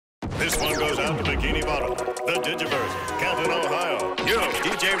This one goes out to Bikini Bottom, the Digiverse, Canton, Ohio. Yo,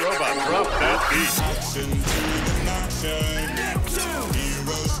 DJ Robot, drop that beat. Action to the action.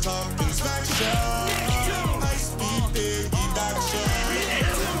 Heroes talking smaction. High speed biggie action.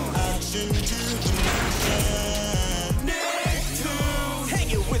 Action to the action. Nicktoons.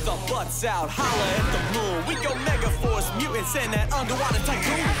 Hanging with our butts out, holla at the moon. We go Mega Force mutants and that underwater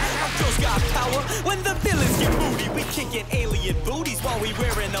tycoon. Our girls got power when the villains get moody. We kicking alien booties while we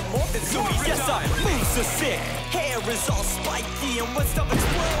wearing amorphous zooties. Yes, our moves are sick. Hair is all spiky and when stuff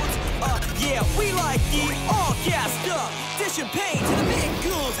explodes, yeah, we like the all gassed up. Dishing pain to the big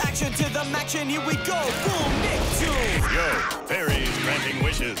goons. Action to the action, here we go. Boom, Nicktoons. Yo, fairies granting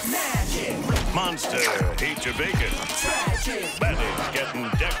wishes. Magic. Monster, eat your bacon. Tragic. Bandits getting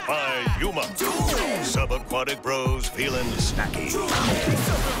decked by Yuma. Subaquatic bros feeling snacky. Silver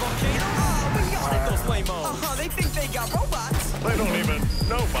volcano. Oh, we audit those flame-os. They think they got robots. They don't even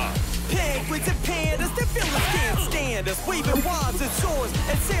know Bob. Penguins and pandas, the villains can't stand us. Waving wands and swords,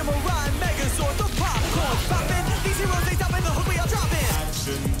 and samurai and megazords. The popcorn's popping, these heroes they stopping, the hook we are dropping.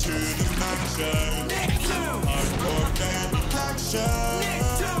 Action to the action. Nicktoons. Hardcore bandit action.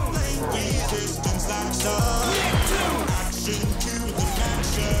 Nicktoons. Lane resistance action. Nicktoons. Action to the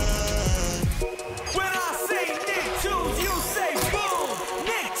action. When I say Nicktoons, you say boom.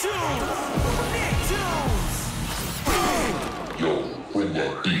 Nicktoons. Nicktoons. Yo, bring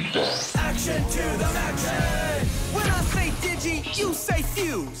that beat down. Action to the action. When I say Digi, you say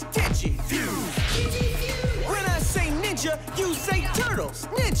Fuse. Digi, Fuse. When I say Ninja, you say Turtles.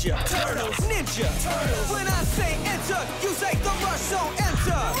 Ninja, Turtles, Ninja. Turtles. When I say Enter, you say the rush, so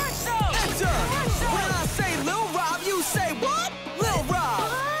enter.